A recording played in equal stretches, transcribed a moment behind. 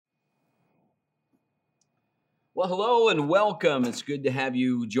Well, hello and welcome. It's good to have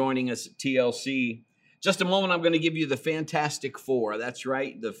you joining us at TLC. Just a moment, I'm going to give you the Fantastic Four. That's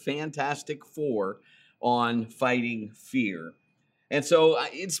right, the Fantastic Four on fighting fear. And so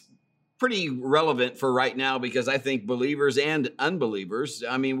it's pretty relevant for right now because I think believers and unbelievers,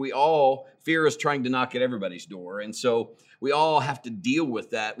 fear is trying to knock at everybody's door. And so we all have to deal with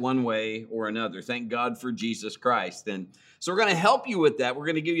that one way or another. Thank God for Jesus Christ. And so we're going to help you with that. We're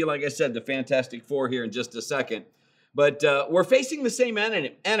going to give you, like I said, the Fantastic Four here in just a second. But we're facing the same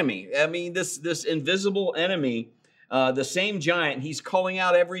enemy. I mean, this invisible enemy, the same giant. He's calling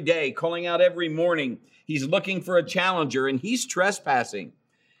out every day, calling out every morning. He's looking for a challenger, and he's trespassing.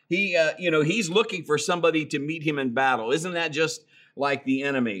 He's looking for somebody to meet him in battle. Isn't that just like the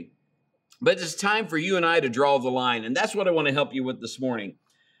enemy? But it's time for you and I to draw the line, and that's what I want to help you with this morning.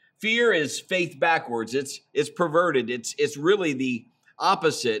 Fear is faith backwards. It's perverted. It's really the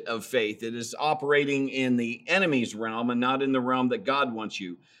opposite of faith. It is operating in the enemy's realm and not in the realm that God wants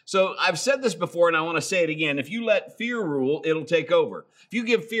you. So I've said this before, and I want to say it again. If you let fear rule, it'll take over. If you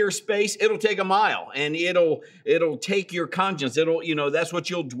give fear space, it'll take a mile, and it'll take your conscience. That's what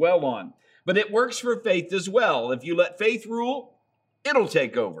you'll dwell on. But it works for faith as well. If you let faith rule, it'll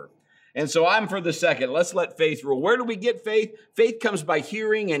take over. And so I'm for the second. Let's let faith rule. Where do we get faith? Faith comes by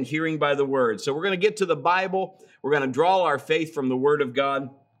hearing, and hearing by the word. So we're going to get to the Bible. We're going to draw our faith from the word of God.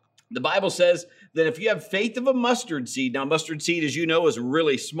 The Bible says that if you have faith of a mustard seed, now mustard seed, as you know, is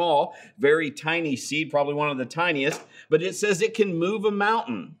really small, very tiny seed, probably one of the tiniest, but it says it can move a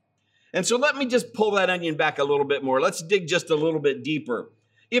mountain. And so let me just pull that onion back a little bit more. Let's dig just a little bit deeper.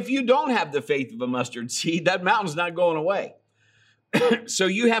 If you don't have the faith of a mustard seed, that mountain's not going away. So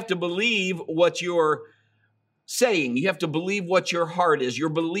you have to believe what you're saying. You have to believe what your heart is. Your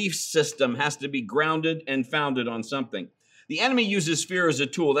belief system has to be grounded and founded on something. The enemy uses fear as a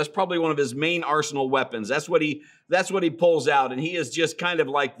tool. That's probably one of his main arsenal weapons. That's what he pulls out. And he is just kind of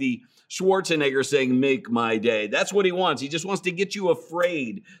like the Schwarzenegger saying, "Make my day." That's what he wants. He just wants to get you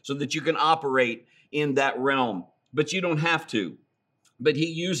afraid so that you can operate in that realm. But you don't have to. But he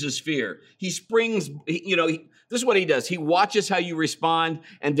uses fear. He springs, this is what he does. He watches how you respond,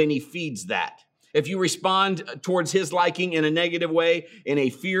 and then he feeds that. If you respond towards his liking in a negative way, in a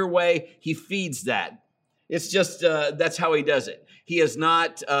fear way, he feeds that. It's just, that's how he does it. He's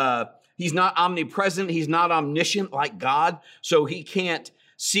not omnipresent. He's not omniscient like God. So he can't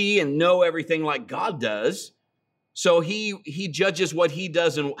see and know everything like God does. So he judges what he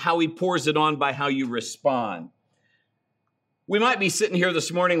does and how he pours it on by how you respond. We might be sitting here this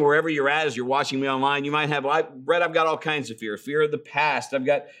morning, wherever you're at, as you're watching me online. You might have, Brett, I've got all kinds of fear. Fear of the past. I've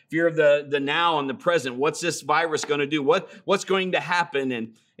got fear of the now and the present. What's this virus going to do? What's going to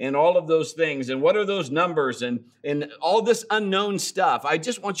happen? And all of those things. And what are those numbers? And all this unknown stuff. I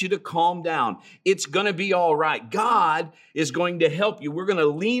just want you to calm down. It's going to be all right. God is going to help you. We're going to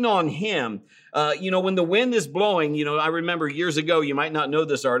lean on him. When the wind is blowing, I remember years ago, you might not know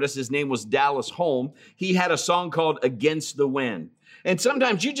this artist. His name was Dallas Holm. He had a song called Against the Wind. And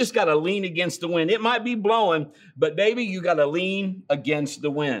sometimes you just got to lean against the wind. It might be blowing, but baby, you got to lean against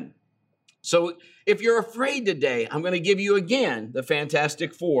the wind. So if you're afraid today, I'm going to give you again the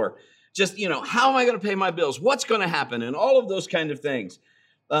Fantastic Four. Just, how am I going to pay my bills? What's going to happen? And all of those kind of things.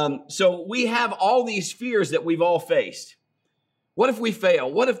 So we have all these fears that we've all faced. What if we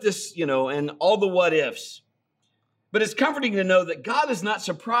fail? What if this, and all the what ifs? But it's comforting to know that God is not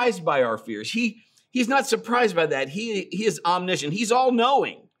surprised by our fears. He's not surprised by that. He is omniscient. He's all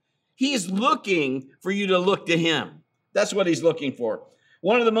knowing. He is looking for you to look to him. That's what he's looking for.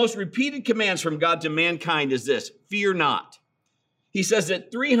 One of the most repeated commands from God to mankind is this: fear not. He says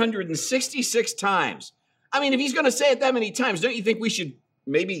it 366 times. I mean, if he's going to say it that many times, don't you think we should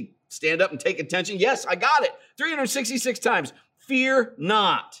maybe stand up and take attention? Yes, I got it. 366 times. Fear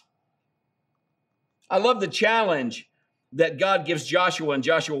not. I love the challenge that God gives Joshua in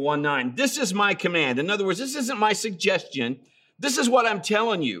Joshua 1:9. This is my command. In other words, this isn't my suggestion. This is what I'm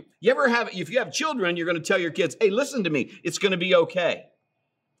telling you. If you have children, you're going to tell your kids, hey, listen to me. It's going to be okay.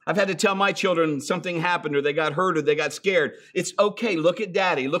 I've had to tell my children something happened or they got hurt or they got scared. It's okay. Look at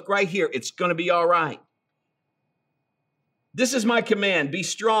daddy. Look right here. It's going to be all right. This is my command. Be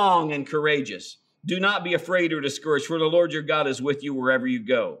strong and courageous. Do not be afraid or discouraged, for the Lord your God is with you wherever you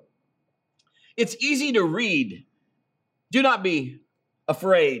go. It's easy to read. Do not be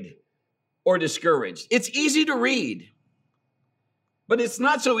afraid or discouraged. It's easy to read, but it's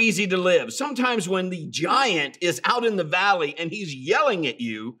not so easy to live. Sometimes when the giant is out in the valley and he's yelling at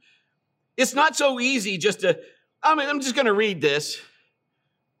you, it's not so easy I'm just going to read this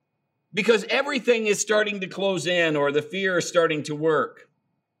because everything is starting to close in or the fear is starting to work.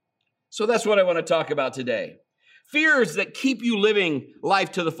 So that's what I want to talk about today. Fears that keep you living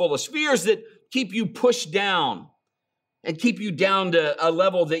life to the fullest. Fears that keep you pushed down and keep you down to a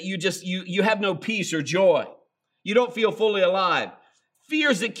level that you have no peace or joy. You don't feel fully alive.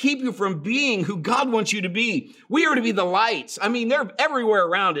 Fears that keep you from being who God wants you to be. We are to be the lights. I mean, they're everywhere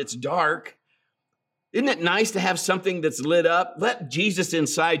around. It's dark. Isn't it nice to have something that's lit up? Let Jesus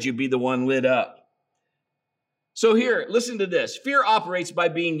inside you be the one lit up. So here, listen to this. Fear operates by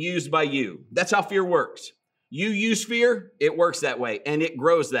being used by you. That's how fear works. You use fear, it works that way, and it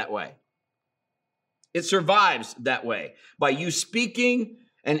grows that way. It survives that way, by you speaking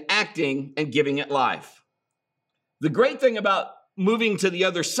and acting and giving it life. The great thing about moving to the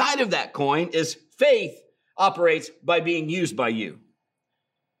other side of that coin is faith operates by being used by you.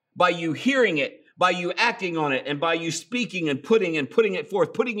 By you hearing it, by you acting on it, and by you speaking and putting it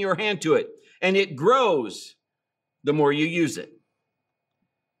forth, putting your hand to it. And it grows the more you use it.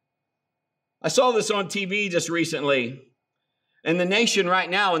 I saw this on TV just recently. And the nation right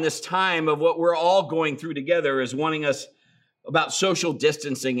now in this time of what we're all going through together is wanting us about social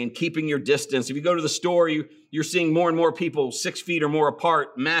distancing and keeping your distance. If you go to the store, you're seeing more and more people 6 feet or more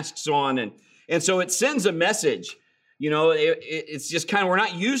apart, masks on. And so it sends a message. You know, it's just kind of, we're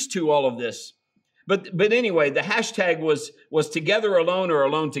not used to all of this. But anyway, the hashtag was together alone or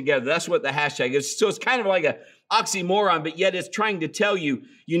alone together. That's what the hashtag is. So it's kind of like a oxymoron, but yet it's trying to tell you,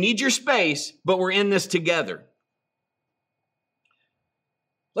 you need your space, but we're in this together.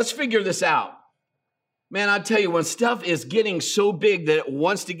 Let's figure this out. Man, I tell you, when stuff is getting so big that it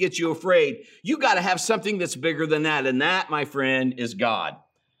wants to get you afraid, you got to have something that's bigger than that. And that, my friend, is God.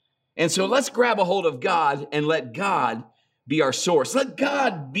 And so let's grab a hold of God and let God be our source. Let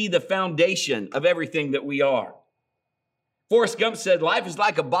God be the foundation of everything that we are. Forrest Gump said, life is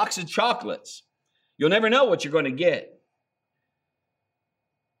like a box of chocolates. You'll never know what you're going to get.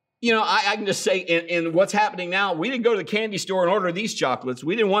 You know, I can just say in what's happening now, we didn't go to the candy store and order these chocolates.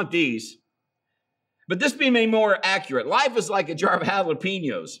 We didn't want these. But this being made more accurate, life is like a jar of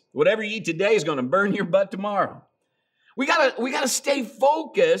jalapenos. Whatever you eat today is going to burn your butt tomorrow. We gotta stay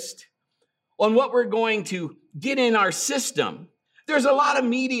focused on what we're going to get in our system. There's a lot of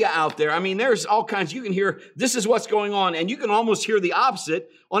media out there. I mean, there's all kinds. You can hear this is what's going on, and you can almost hear the opposite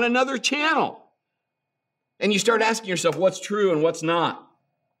on another channel. And you start asking yourself what's true and what's not.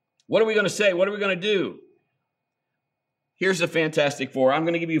 What are we going to say? What are we going to do? Here's the Fantastic Four. I'm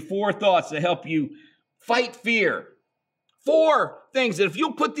going to give you 4 thoughts to help you fight fear. 4 things that if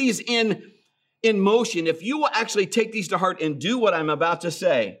you'll put these in motion, if you will actually take these to heart and do what I'm about to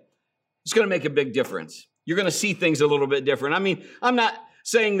say, it's going to make a big difference. You're going to see things a little bit different. I mean, I'm not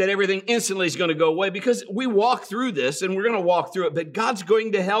saying that everything instantly is going to go away, because we walk through this and we're going to walk through it, but God's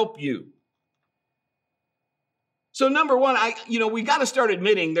going to help you. So number 1, we got to start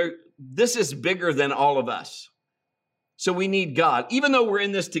admitting this is bigger than all of us. So we need God, even though we're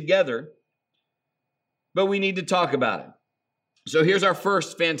in this together, but we need to talk about it. So here's our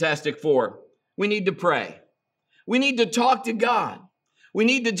first Fantastic Four. We need to pray. We need to talk to God. We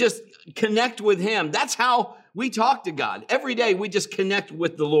need to just connect with Him. That's how we talk to God. Every day we just connect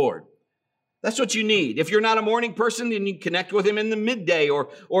with the Lord. That's what you need. If you're not a morning person, then you connect with Him in the midday or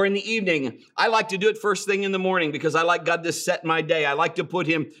in the evening. I like to do it first thing in the morning because I like God to set my day. I like to put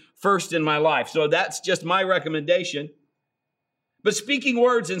Him first in my life. So that's just my recommendation. But speaking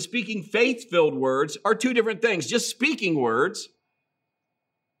words and speaking faith-filled words are 2 different things. Just speaking words.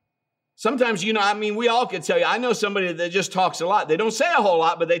 Sometimes, we all could tell you, I know somebody that just talks a lot. They don't say a whole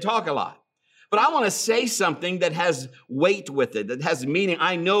lot, but they talk a lot. But I want to say something that has weight with it, that has meaning.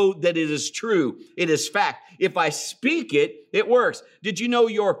 I know that it is true. It is fact. If I speak it, it works. Did you know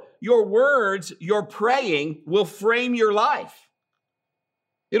your words, your praying will frame your life?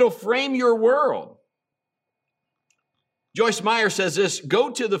 It'll frame your world. Joyce Meyer says this, go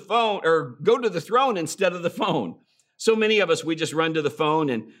to the throne instead of the phone. So many of us, we just run to the phone,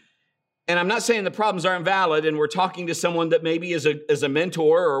 and I'm not saying the problems aren't valid, and we're talking to someone that maybe is a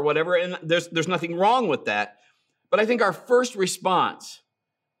mentor or whatever, and there's nothing wrong with that. But I think our first response,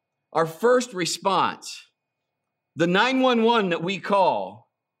 the 911 that we call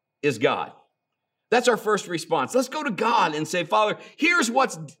is God. That's our first response. Let's go to God and say, Father, here's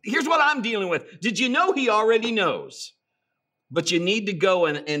what I'm dealing with. Did you know He already knows? But you need to go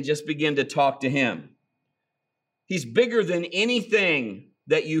and just begin to talk to Him. He's bigger than anything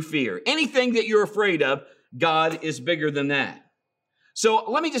that you fear. Anything that you're afraid of, God is bigger than that. So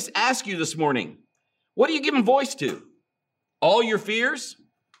let me just ask you this morning, what are you giving voice to? All your fears?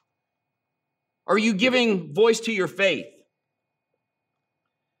 Are you giving voice to your faith?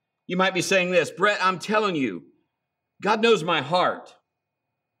 You might be saying this, Brett, I'm telling you, God knows my heart,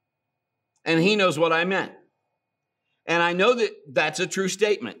 and He knows what I meant. And I know that that's a true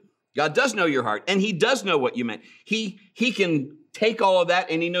statement. God does know your heart, and he does know what you meant. He can take all of that,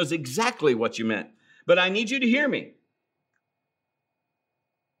 and he knows exactly what you meant. But I need you to hear me.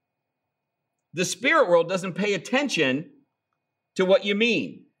 The spirit world doesn't pay attention to what you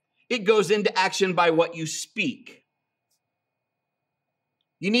mean. It goes into action by what you speak.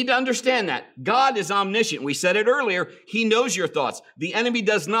 You need to understand that. God is omniscient. We said it earlier. He knows your thoughts. The enemy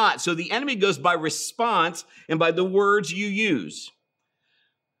does not. So the enemy goes by response and by the words you use.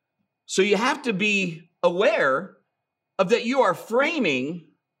 So you have to be aware of that you are framing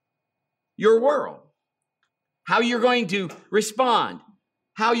your world. How you're going to respond.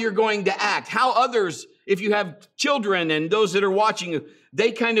 How you're going to act. How others, if you have children and those that are watching you,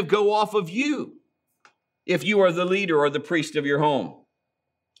 they kind of go off of you if you are the leader or the priest of your home.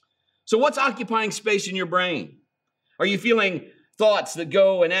 So what's occupying space in your brain? Are you feeling thoughts that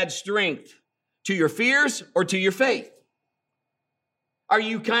go and add strength to your fears or to your faith? Are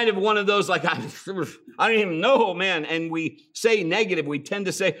you kind of one of those like, I don't even know, man, and we say negative, we tend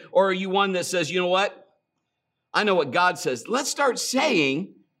to say, or are you one that says, you know what? I know what God says. Let's start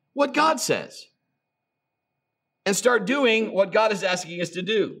saying what God says and start doing what God is asking us to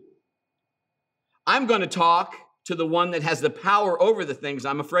do. I'm going to talk to the one that has the power over the things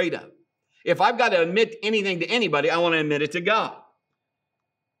I'm afraid of. If I've got to admit anything to anybody, I want to admit it to God.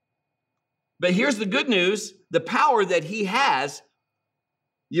 But here's the good news. The power that he has,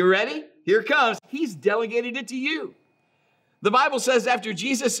 you ready? Here it comes. He's delegated it to you. The Bible says after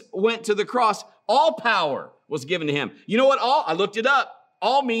Jesus went to the cross, all power was given to him. You know what all? I looked it up.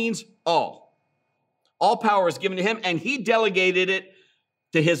 All means all. All power was given to him, and he delegated it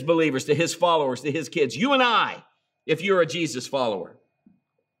to his believers, to his followers, to his kids. You and I, if you're a Jesus follower.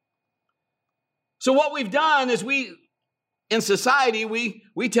 So what we've done is in society,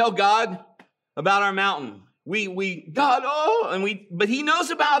 we tell God about our mountain. But he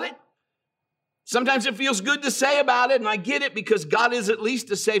knows about it. Sometimes it feels good to say about it, and I get it because God is at least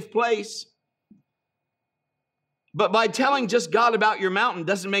a safe place. But by telling just God about your mountain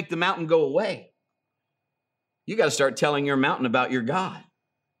doesn't make the mountain go away. You got to start telling your mountain about your God.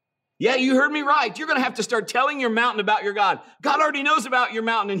 Yeah, you heard me right. You're going to have to start telling your mountain about your God. God already knows about your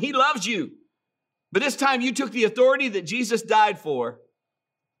mountain, and he loves you. But this time you took the authority that Jesus died for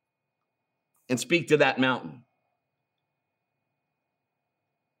and speak to that mountain.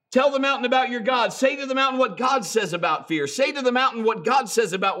 Tell the mountain about your God. Say to the mountain what God says about fear. Say to the mountain what God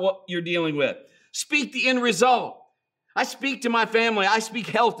says about what you're dealing with. Speak the end result. I speak to my family. I speak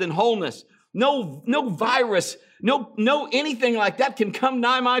health and wholeness. No virus, no anything like that can come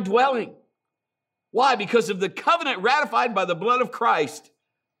nigh my dwelling. Why? Because of the covenant ratified by the blood of Christ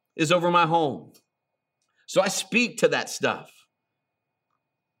is over my home. So I speak to that stuff.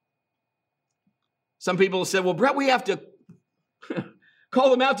 Some people say, well, Brett, we have to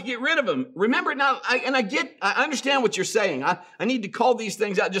call them out to get rid of them. Remember now, I understand what you're saying. I need to call these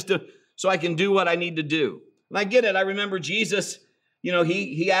things out so I can do what I need to do. And I get it. I remember Jesus,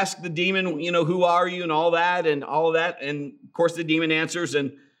 he asked the demon, who are you and all that. And of course the demon answers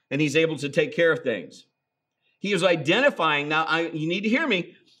and he's able to take care of things. He was identifying. Now you need to hear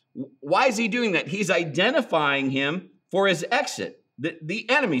me. Why is he doing that? He's identifying him for his exit, the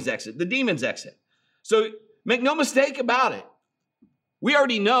enemy's exit, the demon's exit. So make no mistake about it. We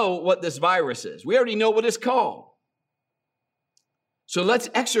already know what this virus is. We already know what it's called. So let's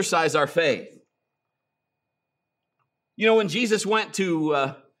exercise our faith. When Jesus went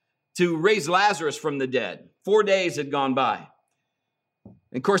to raise Lazarus from the dead, 4 days had gone by.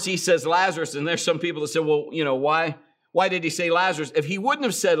 And of course, he says Lazarus, and there's some people that say, well, why did he say Lazarus? If he wouldn't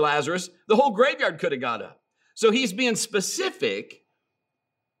have said Lazarus, the whole graveyard could have got up. So he's being specific.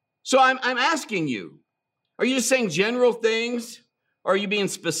 So I'm asking you, are you just saying general things, or are you being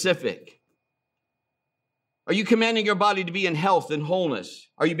specific? Are you commanding your body to be in health and wholeness?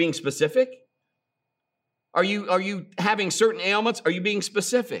 Are you being specific? Are you having certain ailments? Are you being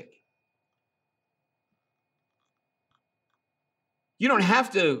specific? You don't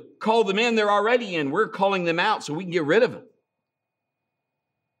have to call them in. They're already in. We're calling them out so we can get rid of them.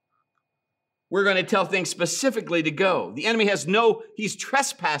 We're going to tell things specifically to go. The enemy he's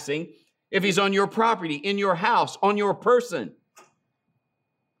trespassing if he's on your property, in your house, on your person.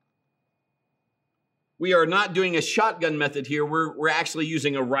 We are not doing a shotgun method here. We're actually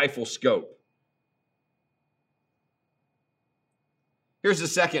using a rifle scope. Here's the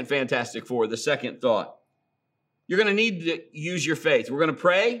second Fantastic Four, the second thought. You're going to need to use your faith. We're going to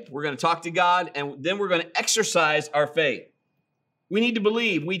pray, we're going to talk to God, and then we're going to exercise our faith. We need to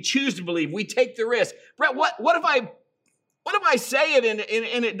believe. We choose to believe. We take the risk. Brett, what if I What if I say it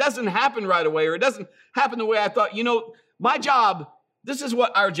and it doesn't happen right away, or it doesn't happen the way I thought? My job, this is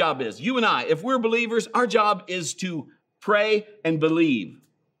what our job is. You and I, if we're believers, our job is to pray and believe.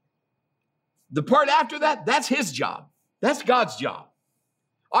 The part after that, that's his job. That's God's job.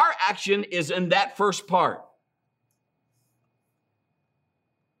 Our action is in that first part.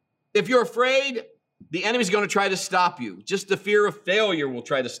 If you're afraid, the enemy's going to try to stop you. Just the fear of failure will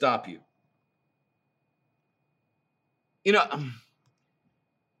try to stop you.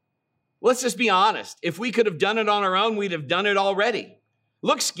 Let's just be honest. If we could have done it on our own, we'd have done it already.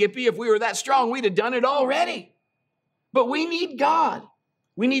 Look, Skippy, if we were that strong, we'd have done it already. But we need God.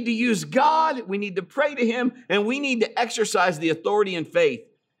 We need to use God. We need to pray to him, and we need to exercise the authority and faith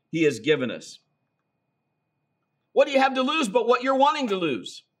he has given us. What do you have to lose but what you're wanting to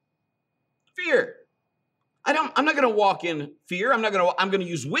lose? Fear. I'm not going to walk in fear. I'm going to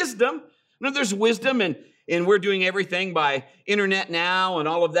use wisdom. There's wisdom, and we're doing everything by internet now and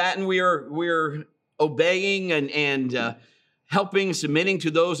all of that, and we're obeying and helping, submitting to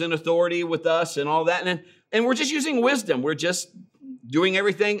those in authority with us and all that, and we're just using wisdom. We're just doing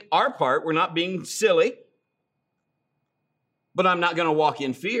everything our part. We're not being silly, but I'm not going to walk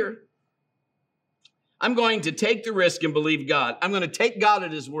in fear. I'm going to take the risk and believe God. I'm going to take God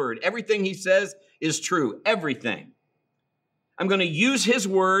at his word. Everything he says is true. Everything. I'm going to use his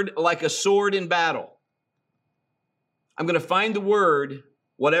word like a sword in battle. I'm going to find the word,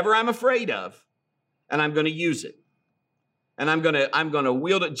 whatever I'm afraid of, and I'm going to use it. And I'm going to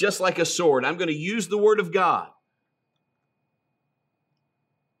wield it just like a sword. I'm going to use the word of God.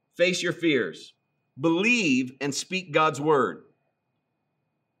 Face your fears. Believe and speak God's word.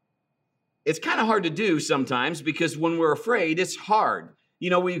 It's kind of hard to do sometimes because when we're afraid, it's hard.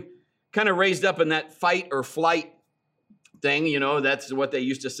 We kind of raised up in that fight or flight thing. That's what they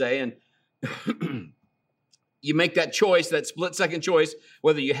used to say. And you make that choice, that split-second choice,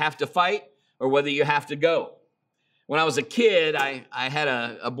 whether you have to fight or whether you have to go. When I was a kid, I had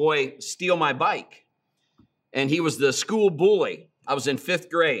a boy steal my bike. And he was the school bully. I was in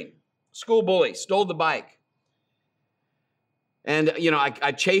 5th grade. School bully, stole the bike. And,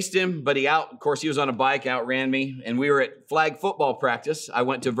 I chased him, but of course, he was on a bike, outran me. And we were at flag football practice. I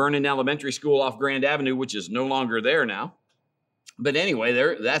went to Vernon Elementary School off Grand Avenue, which is no longer there now. But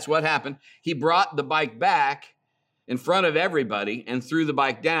anyway, that's what happened. He brought the bike back in front of everybody and threw the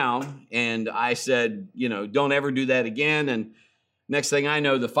bike down. And I said, don't ever do that again. And next thing I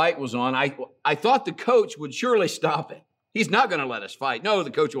know, the fight was on. I thought the coach would surely stop it. He's not going to let us fight. No,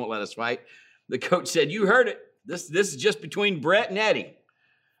 the coach won't let us fight. The coach said, you heard it. This is just between Brett and Eddie.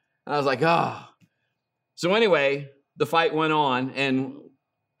 And I was like, oh. So anyway, the fight went on, and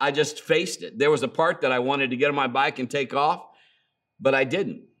I just faced it. There was a part that I wanted to get on my bike and take off, but I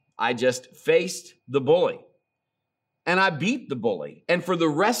didn't. I just faced the bully, and I beat the bully. And for the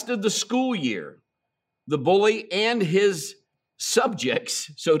rest of the school year, the bully and his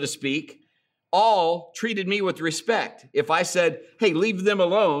subjects, so to speak, all treated me with respect. If I said, hey, leave them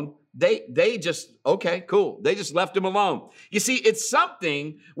alone, they just, okay, cool. They just left him alone. You see, it's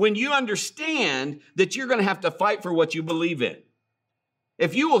something when you understand that you're going to have to fight for what you believe in.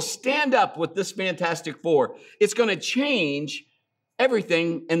 If you will stand up with this Fantastic Four, it's going to change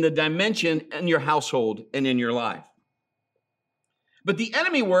everything in the dimension in your household and in your life. But the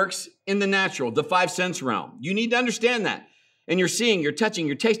enemy works in the natural, the 5 sense realm. You need to understand that. And you're seeing, you're touching,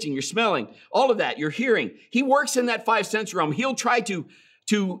 you're tasting, you're smelling, all of that, you're hearing. He works in that 5 sense realm. He'll try to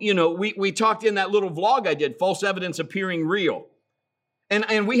we talked in that little vlog I did, false evidence appearing real.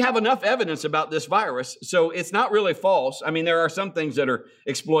 And we have enough evidence about this virus, so it's not really false. I mean, there are some things that are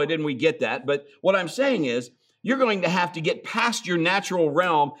exploited, and we get that. But what I'm saying is, you're going to have to get past your natural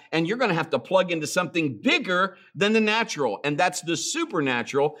realm, and you're going to have to plug into something bigger than the natural, and that's the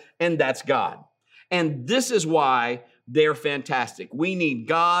supernatural, and that's God. And this is why they're fantastic. We need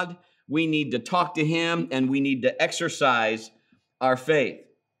God, we need to talk to him, and we need to exercise our faith.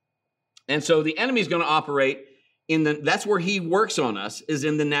 And so the enemy is going to operate that's where he works on us, is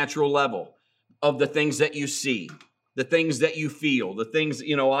in the natural level of the things that you see, the things that you feel, the things,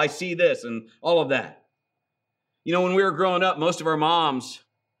 I see this and all of that. When we were growing up, most of our moms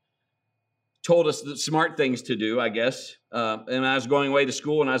told us the smart things to do, I guess. And I was going away to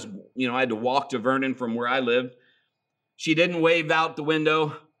school, and I had to walk to Vernon from where I lived. She didn't wave out the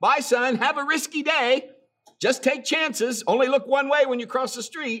window, "Bye, son, have a risky day. Just take chances. Only look one way when you cross the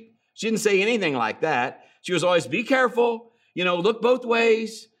street." She didn't say anything like that. She was always, "Be careful, look both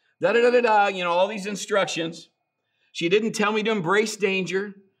ways, da-da-da-da-da," all these instructions. She didn't tell me to embrace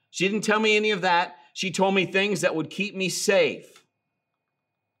danger. She didn't tell me any of that. She told me things that would keep me safe.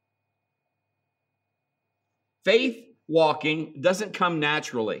 Faith walking doesn't come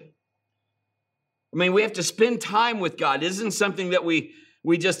naturally. I mean, we have to spend time with God. It isn't something that we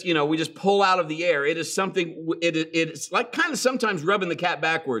just pull out of the air. It is something, it's like kind of sometimes rubbing the cat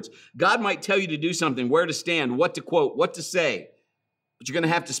backwards. God might tell you to do something, where to stand, what to quote, what to say, but you're going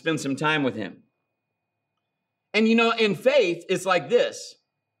to have to spend some time with him. And in faith, it's like this.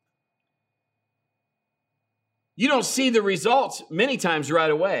 You don't see the results many times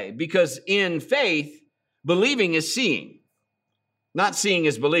right away, because in faith, believing is seeing. Not seeing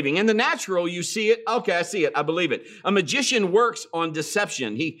is believing. In the natural, you see it. Okay, I see it. I believe it. A magician works on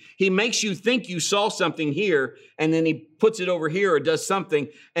deception. He makes you think you saw something here, and then he puts it over here or does something.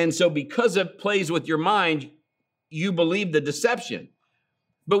 And so because it plays with your mind, you believe the deception.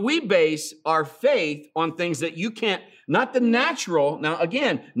 But we base our faith on things that you can't, not the natural. Now,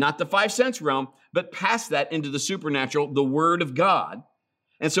 again, not the 5 sense realm, but past that into the supernatural, the Word of God.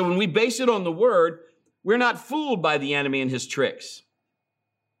 And so when we base it on the Word, we're not fooled by the enemy and his tricks.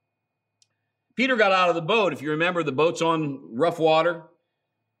 Peter got out of the boat. If you remember, the boat's on rough water.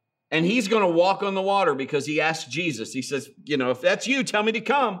 And he's going to walk on the water because he asked Jesus. He says, if that's you, tell me to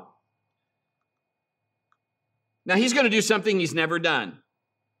come. Now, he's going to do something he's never done.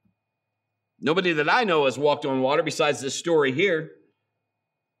 Nobody that I know has walked on water besides this story here.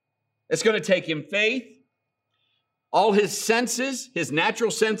 It's going to take him faith, all his senses, his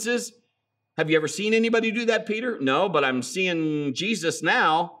natural senses. Have you ever seen anybody do that, Peter? No, but I'm seeing Jesus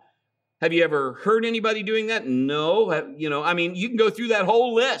now. Have you ever heard anybody doing that? No. You can go through that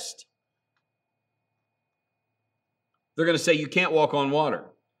whole list. They're going to say you can't walk on water.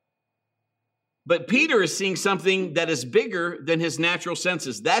 But Peter is seeing something that is bigger than his natural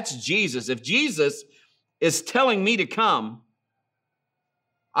senses. That's Jesus. If Jesus is telling me to come,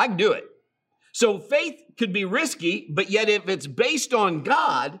 I can do it. So faith could be risky, but yet if it's based on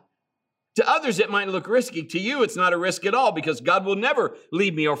God, to others it might look risky. To you, it's not a risk at all, because God will never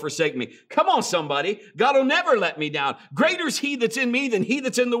leave me or forsake me. Come on, somebody. God will never let me down. Greater is he that's in me than he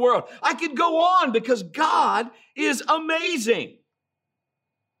that's in the world. I could go on because God is amazing.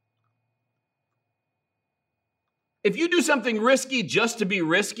 If you do something risky just to be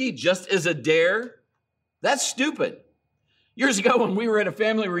risky, just as a dare, that's stupid. Years ago when we were at a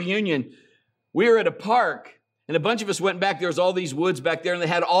family reunion, we were at a park, and a bunch of us went back. There was all these woods back there, and they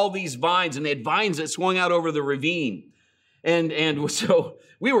had all these vines, and they had vines that swung out over the ravine. And so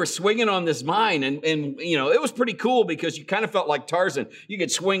we were swinging on this vine, and it was pretty cool because you kind of felt like Tarzan. You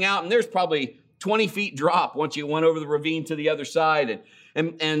could swing out, and there's probably 20 feet drop once you went over the ravine to the other side.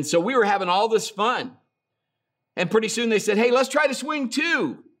 And so we were having all this fun. And pretty soon they said, hey, let's try to swing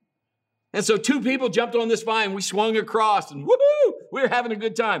too. And so 2 people jumped on this vine. We swung across, and woohoo, we were having a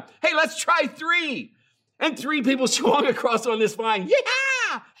good time. Hey, let's try 3. And 3 people swung across on this vine.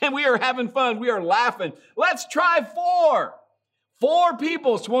 Yeah! And we are having fun. We are laughing. Let's try 4. 4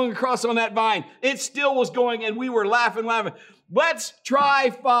 people swung across on that vine. It still was going, and we were laughing. Let's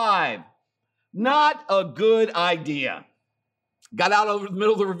try 5. Not a good idea. Got out over the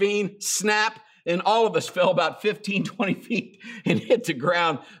middle of the ravine, snap, and all of us fell about 15, 20 feet and hit the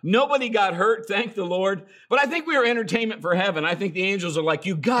ground. Nobody got hurt, thank the Lord. But I think we were entertainment for heaven. I think the angels are like,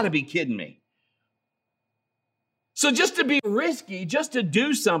 you got to be kidding me. So just to be risky, just to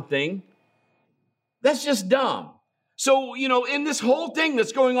do something, that's just dumb. So, in this whole thing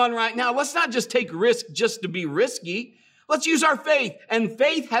that's going on right now, let's not just take risk just to be risky. Let's use our faith. And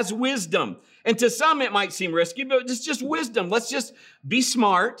faith has wisdom. And to some, it might seem risky, but it's just wisdom. Let's just be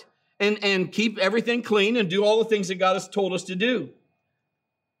smart and keep everything clean and do all the things that God has told us to do.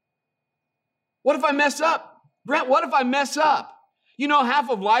 What if I mess up? Brent, what if I mess up? Half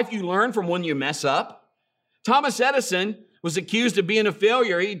of life you learn from when you mess up. Thomas Edison was accused of being a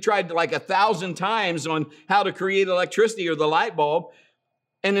failure. He tried like 1,000 times on how to create electricity or the light bulb.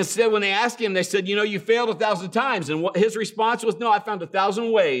 And instead, when they asked him, they said, you failed 1,000 times. And his response was, no, I found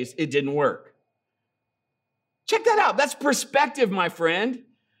 1,000 ways it didn't work. Check that out. That's perspective, my friend.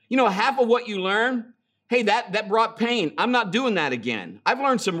 Half of what you learn, hey, that brought pain. I'm not doing that again. I've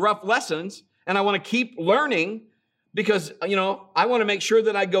learned some rough lessons, and I want to keep learning because, I want to make sure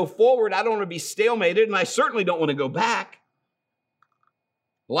that I go forward. I don't want to be stalemated, and I certainly don't want to go back.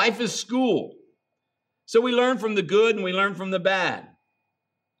 Life is school. So we learn from the good and we learn from the bad.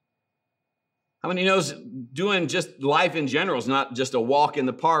 How many knows doing just life in general is not just a walk in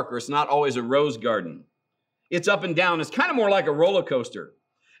the park, or it's not always a rose garden. It's up and down. It's kind of more like a roller coaster.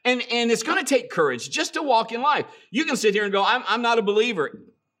 And it's going to take courage just to walk in life. You can sit here and go, I'm not a believer.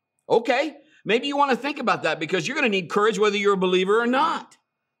 Okay, maybe you want to think about that because you're going to need courage whether you're a believer or not.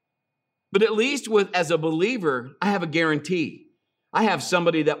 But at least as a believer, I have a guarantee. I have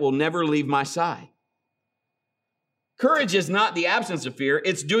somebody that will never leave my side. Courage is not the absence of fear.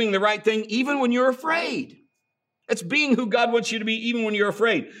 It's doing the right thing even when you're afraid. It's being who God wants you to be even when you're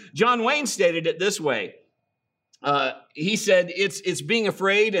afraid. John Wayne stated it this way. He said, it's being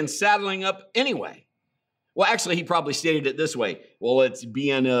afraid and saddling up anyway. Well, actually, he probably stated it this way. Well, it's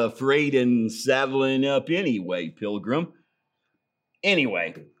being afraid and saddling up anyway, Pilgrim.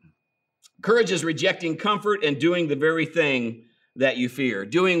 Anyway, courage is rejecting comfort and doing the very thing that you fear,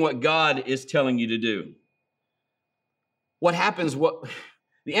 doing what God is telling you to do. What happens, what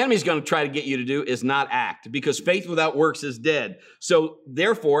the enemy's going to try to get you to do is not act, because faith without works is dead. So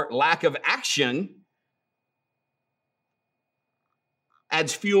therefore, lack of action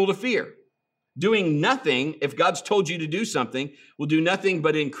adds fuel to fear. Doing nothing, if God's told you to do something, will do nothing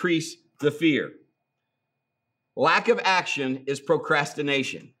but increase the fear. Lack of action is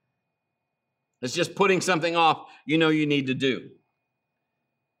procrastination. It's just putting something off you know you need to do.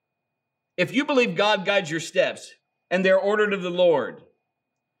 If you believe God guides your steps and they're ordered of the Lord,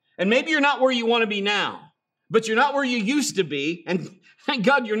 and maybe you're not where you want to be now, but you're not where you used to be, and thank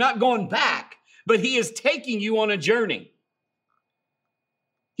God you're not going back, but He is taking you on a journey.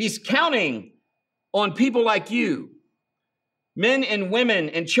 He's counting on people like you, men and women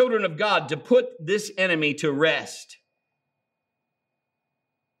and children of God, to put this enemy to rest.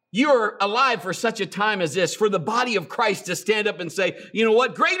 You are alive for such a time as this, for the body of Christ to stand up and say, you know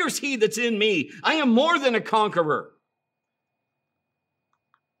what? Greater is He that's in me. I am more than a conqueror.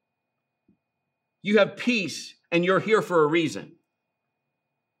 You have peace and you're here for a reason.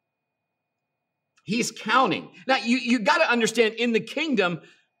 He's counting. Now, you got to understand, in the kingdom,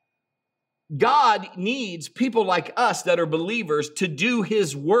 God needs people like us that are believers to do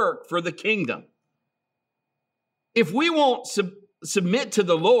His work for the kingdom. If we won't submit to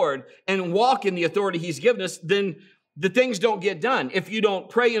the Lord and walk in the authority He's given us, then the things don't get done. If you don't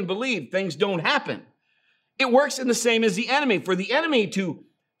pray and believe, things don't happen. It works in the same as the enemy. For the enemy to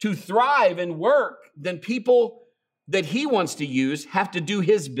thrive and work, then people that he wants to use have to do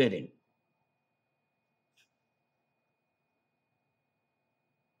his bidding.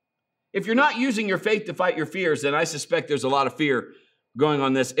 If you're not using your faith to fight your fears, then I suspect there's a lot of fear going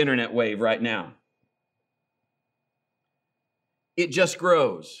on this internet wave right now. It just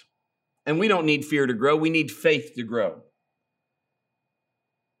grows. And we don't need fear to grow. We need faith to grow.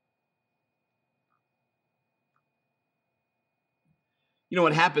 You know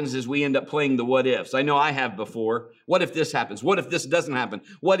what happens is we end up playing the what ifs. I know I have before. What if this happens? What if this doesn't happen?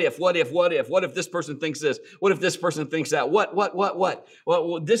 What if? What if this person thinks this? What if this person thinks that? What?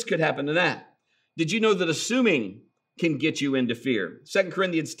 Well, this could happen to that. Did you know that assuming can get you into fear? 2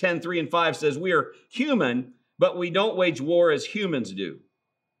 Corinthians 10:3-5 says, we are human, but we don't wage war as humans do.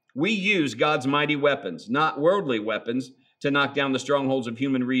 We use God's mighty weapons, not worldly weapons, to knock down the strongholds of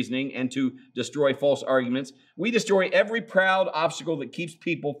human reasoning and to destroy false arguments. We destroy every proud obstacle that keeps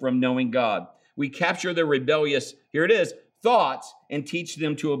people from knowing God. We capture their rebellious, here it is, thoughts and teach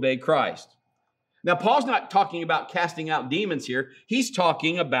them to obey Christ. Now, Paul's not talking about casting out demons here. He's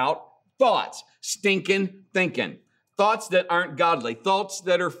talking about thoughts, stinking thinking, thoughts that aren't godly, thoughts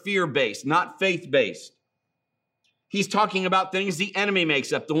that are fear-based, not faith-based. He's talking about things the enemy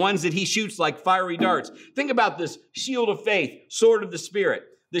makes up, the ones that he shoots like fiery darts. Think about this shield of faith, sword of the Spirit.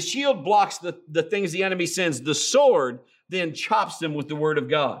 The shield blocks the things the enemy sends. The sword then chops them with the word of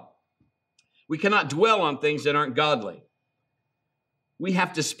God. We cannot dwell on things that aren't godly. We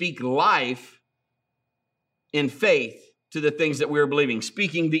have to speak life in faith to the things that we're believing,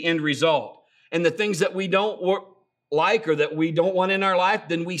 speaking the end result. And the things that we don't like or that we don't want in our life,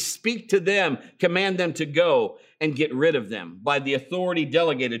 then we speak to them, command them to go and get rid of them by the authority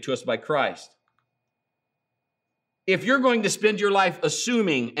delegated to us by Christ. If you're going to spend your life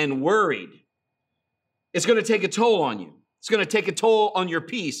assuming and worried, it's going to take a toll on you. It's going to take a toll on your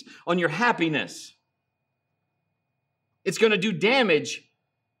peace, on your happiness. It's going to do damage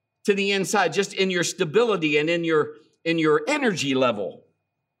to the inside, just in your stability and in your energy level.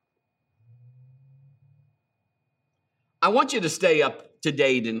 I want you to stay up to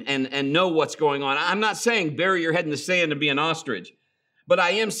date and know what's going on. I'm not saying bury your head in the sand and be an ostrich, but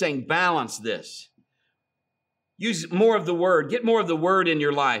I am saying balance this. Use more of the word. Get more of the word in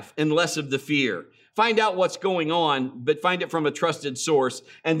your life and less of the fear. Find out what's going on, but find it from a trusted source,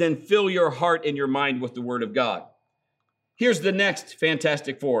 and then fill your heart and your mind with the word of God. Here's the next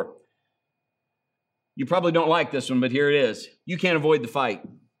Fantastic Four. You probably don't like this one, but here it is. You can't avoid the fight.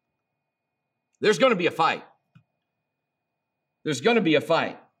 There's going to be a fight. There's going to be a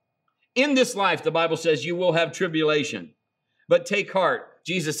fight. In this life, the Bible says you will have tribulation, but take heart.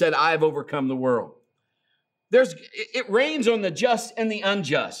 Jesus said, I have overcome the world. It rains on the just and the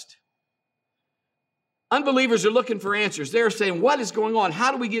unjust. Unbelievers are looking for answers. They're saying, what is going on?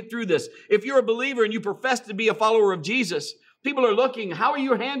 How do we get through this? If you're a believer and you profess to be a follower of Jesus, people are looking, how are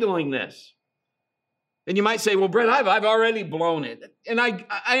you handling this? And you might say, well, Brett, I've already blown it. And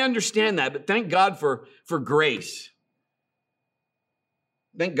I understand that, but thank God for grace.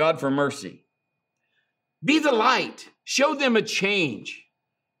 Thank God for mercy. Be the light. Show them a change.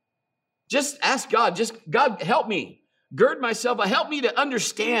 Just ask God, God, help me. Gird myself. Help me to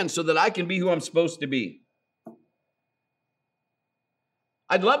understand so that I can be who I'm supposed to be.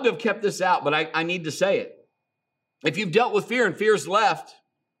 I'd love to have kept this out, but I need to say it. If you've dealt with fear and fear's left,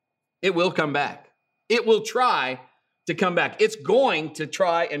 it will come back. It will try to come back. It's going to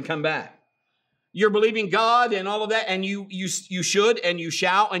try and come back. You're believing God and all of that, and you should and you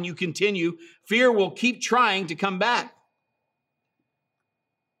shall and you continue. Fear will keep trying to come back.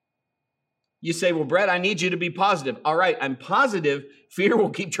 You say, well, Brett, I need you to be positive. All right, I'm positive fear will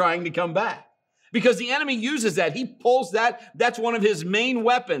keep trying to come back. Because the enemy uses that. He pulls that. That's one of his main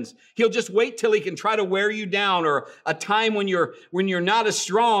weapons. He'll just wait till he can try to wear you down, or a time when you're not as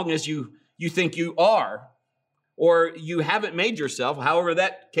strong as you think you are, or you haven't made yourself. However,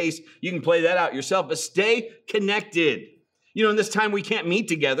 that case, you can play that out yourself, but stay connected. You know, in this time we can't meet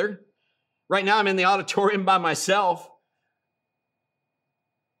together. Right now I'm in the auditorium by myself.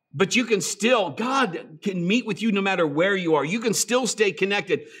 But you can still, God can meet with you no matter where you are. You can still stay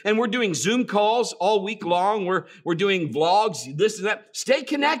connected. And we're doing Zoom calls all week long. We're doing vlogs, this and that. Stay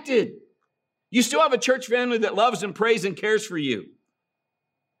connected. You still have a church family that loves and prays and cares for you.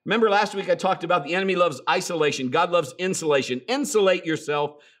 Remember last week I talked about the enemy loves isolation. God loves insulation. Insulate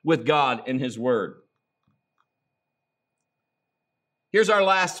yourself with God and his word. Here's our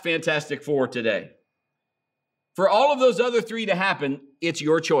last Fantastic Four today. For all of those other three to happen, it's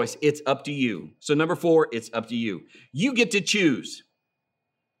your choice. It's up to you. So number 4, it's up to you. You get to choose.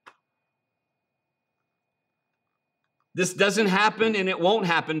 This doesn't happen and it won't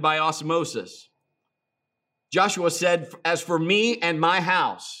happen by osmosis. Joshua said, as for me and my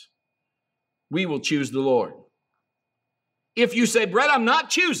house, we will choose the Lord. If you say, Brett, I'm not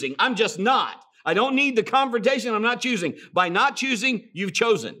choosing, I'm just not. I don't need the confrontation, I'm not choosing. By not choosing, you've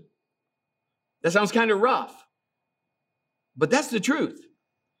chosen. That sounds kind of rough. But that's the truth.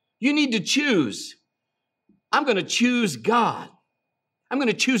 You need to choose. I'm going to choose God. I'm going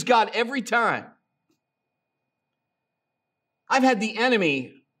to choose God every time. I've had the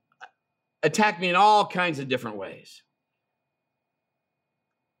enemy attack me in all kinds of different ways.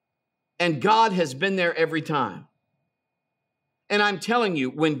 And God has been there every time. And I'm telling you,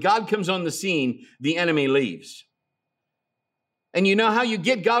 when God comes on the scene, the enemy leaves. And you know how you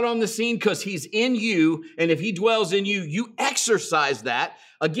get God on the scene? Because he's in you, and if he dwells in you, you exercise that.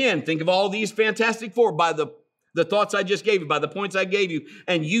 Again, think of all these Fantastic Four by the thoughts I just gave you, by the points I gave you,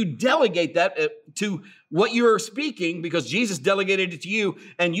 and you delegate that to what you're speaking, because Jesus delegated it to you,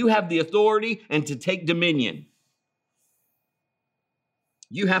 and you have the authority and to take dominion.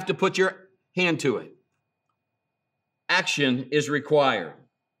 You have to put your hand to it. Action is required.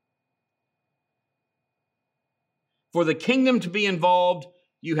 For the kingdom to be involved,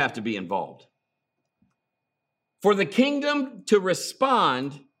 you have to be involved. For the kingdom to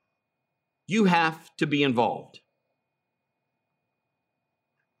respond, you have to be involved.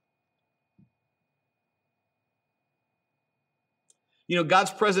 You know,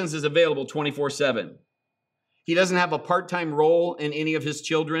 God's presence is available 24/7. He doesn't have a part-time role in any of his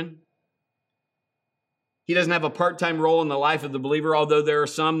children. He doesn't have a part-time role in the life of the believer, although there are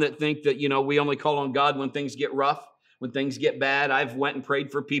some that think that, you know, we only call on God when things get rough. When things get bad. I've went and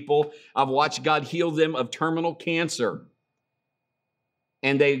prayed for people. I've watched God heal them of terminal cancer.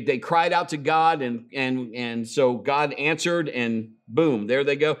 And they cried out to God, and so God answered, and boom, there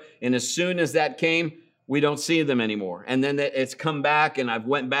they go. And as soon as that came, we don't see them anymore. And then it's come back, and I've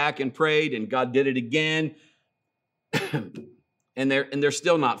went back and prayed, and God did it again. and they're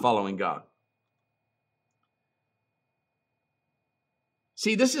still not following God.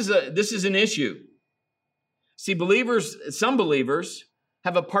 See, this is an issue. See, some believers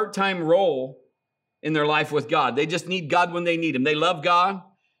have a part-time role in their life with God. They just need God when they need him. They love God,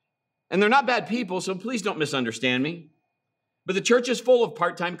 and they're not bad people, so please don't misunderstand me. But the church is full of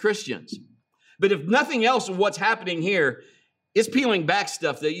part-time Christians. But if nothing else of what's happening here is peeling back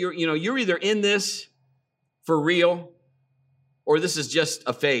stuff that you're either in this for real or this is just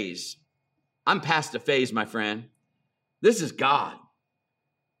a phase. I'm past a phase, my friend. This is God.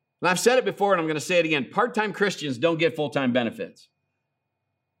 And I've said it before, and I'm going to say it again. Part-time Christians don't get full-time benefits.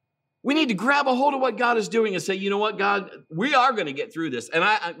 We need to grab a hold of what God is doing and say, you know what, God, we are going to get through this. And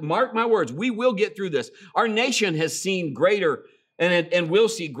I mark my words, we will get through this. Our nation has seen greater and we'll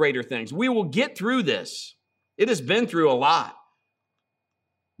see greater things. We will get through this. It has been through a lot.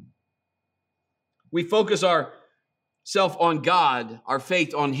 We focus ourselves on God, our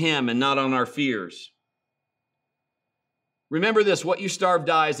faith on Him, and not on our fears. Remember this, what you starve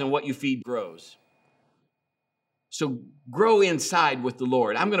dies and what you feed grows. So grow inside with the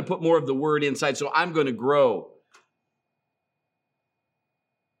Lord. I'm going to put more of the word inside, so I'm going to grow.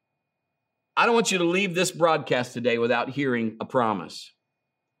 I don't want you to leave this broadcast today without hearing a promise.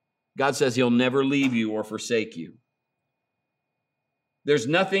 God says He'll never leave you or forsake you. There's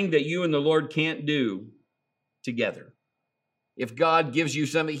nothing that you and the Lord can't do together. If God gives you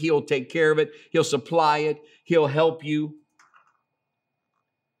something, He'll take care of it. He'll supply it. He'll help you.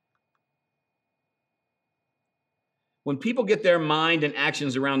 When people get their mind and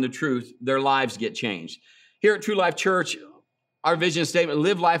actions around the truth, their lives get changed. Here at True Life Church, our vision statement,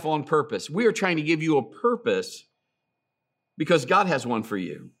 live life on purpose. We are trying to give you a purpose because God has one for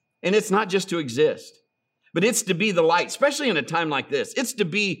you. And it's not just to exist, but it's to be the light, especially in a time like this. It's to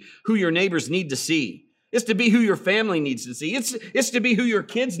be who your neighbors need to see. It's to be who your family needs to see. It's to be who your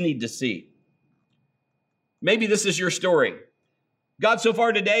kids need to see. Maybe this is your story. God, so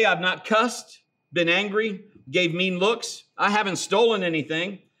far today, I've not cussed, been angry, gave mean looks. I haven't stolen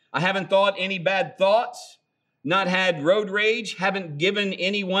anything. I haven't thought any bad thoughts, not had road rage, haven't given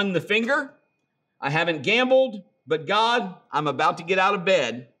anyone the finger. I haven't gambled, but God, I'm about to get out of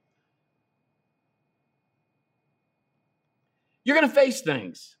bed. You're going to face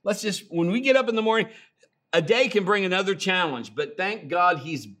things. When we get up in the morning, a day can bring another challenge, but thank God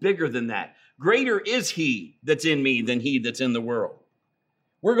He's bigger than that. Greater is He that's in me than he that's in the world.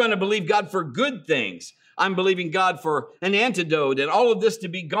 We're going to believe God for good things. I'm believing God for an antidote and all of this to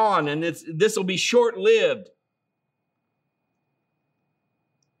be gone, and this will be short-lived.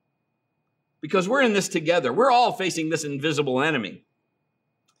 Because we're in this together. We're all facing this invisible enemy.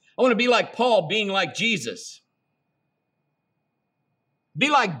 I want to be like Paul, being like Jesus. Be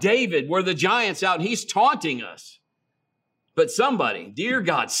like David, where the giant's out and he's taunting us. But somebody, dear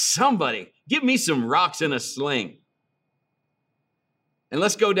God, somebody, give me some rocks in a sling. And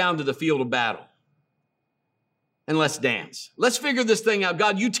let's go down to the field of battle. And let's dance. Let's figure this thing out.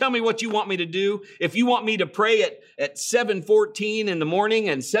 God, you tell me what you want me to do. If you want me to pray at 7:14 in the morning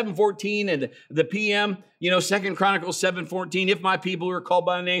and 7:14 in the PM, 2 Chronicles 7:14, if my people who are called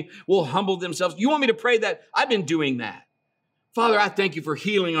by name will humble themselves. You want me to pray that? I've been doing that. Father, I thank you for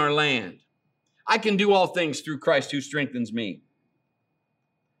healing our land. I can do all things through Christ who strengthens me.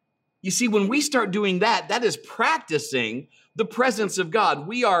 You see, when we start doing that, that is practicing the presence of God.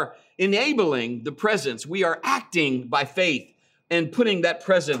 We are enabling the presence. We are acting by faith and putting that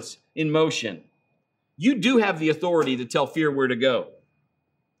presence in motion. You do have the authority to tell fear where to go.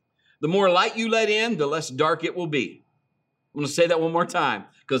 The more light you let in, the less dark it will be. I'm going to say that one more time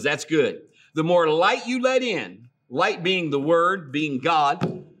because that's good. The more light you let in, light being the Word, being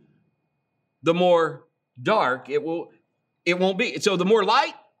God, the more dark it won't be. So the more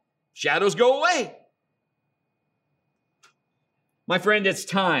light, shadows go away. My friend, it's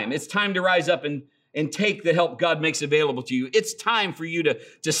time. It's time to rise up and take the help God makes available to you. It's time for you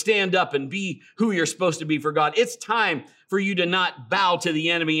to stand up and be who you're supposed to be for God. It's time for you to not bow to the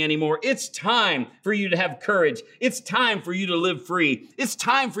enemy anymore. It's time for you to have courage. It's time for you to live free. It's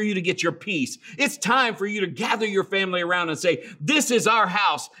time for you to get your peace. It's time for you to gather your family around and say, this is our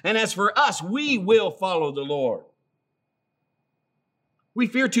house. And as for us, we will follow the Lord. We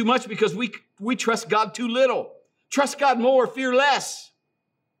fear too much because we trust God too little. Trust God more, fear less.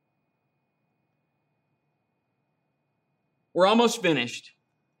 We're almost finished,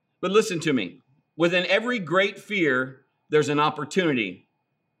 but listen to me. Within every great fear, there's an opportunity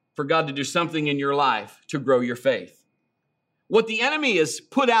for God to do something in your life to grow your faith. What the enemy has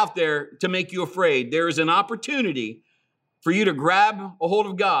put out there to make you afraid, there is an opportunity for you to grab a hold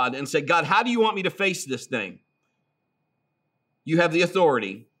of God and say, God, how do you want me to face this thing? You have the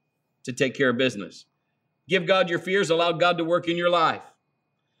authority to take care of business. Give God your fears. Allow God to work in your life.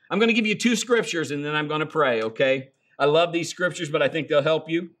 I'm going to give you 2 scriptures and then I'm going to pray, okay? I love these scriptures, but I think they'll help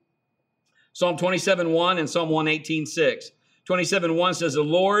you. Psalm 27:1 and Psalm 118:6. 27:1 says, the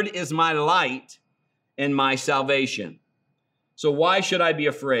Lord is my light and my salvation. So why should I be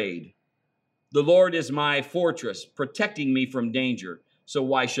afraid? The Lord is my fortress, protecting me from danger. So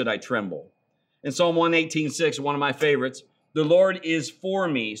why should I tremble? In Psalm 118:6, one of my favorites, the Lord is for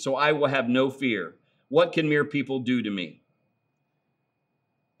me, so I will have no fear. What can mere people do to me?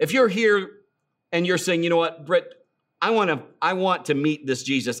 If you're here and you're saying, you know what, Brett, I want to meet this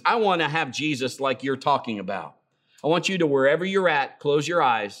Jesus. I want to have Jesus like you're talking about. I want you to, wherever you're at, close your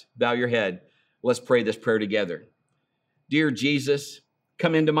eyes, bow your head. Let's pray this prayer together. Dear Jesus,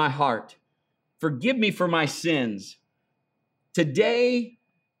 come into my heart. Forgive me for my sins. Today,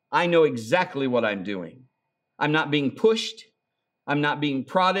 I know exactly what I'm doing. I'm not being pushed. I'm not being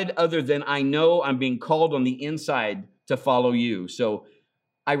prodded, other than I know I'm being called on the inside to follow you. So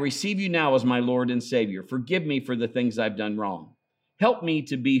I receive you now as my Lord and Savior. Forgive me for the things I've done wrong. Help me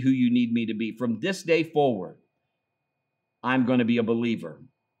to be who you need me to be. From this day forward, I'm going to be a believer.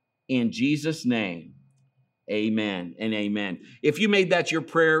 In Jesus' name, amen and amen. If you made that your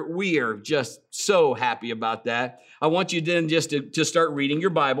prayer, we are just so happy about that. I want you then just to start reading your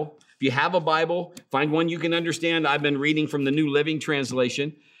Bible. If you have a Bible, find one you can understand. I've been reading from the New Living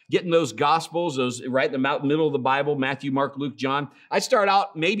Translation, getting those Gospels, those right in the middle of the Bible, Matthew, Mark, Luke, John. I start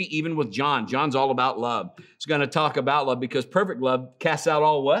out maybe even with John. John's all about love. It's going to talk about love because perfect love casts out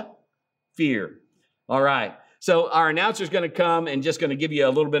all what? Fear. All right. So our announcer is going to come and just going to give you a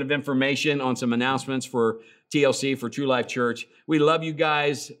little bit of information on some announcements for TLC, for True Life Church. We love you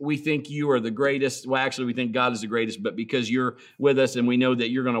guys. We think you are the greatest. Well, actually, we think God is the greatest, but because you're with us and we know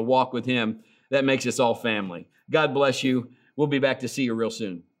that you're going to walk with him, that makes us all family. God bless you. We'll be back to see you real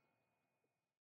soon.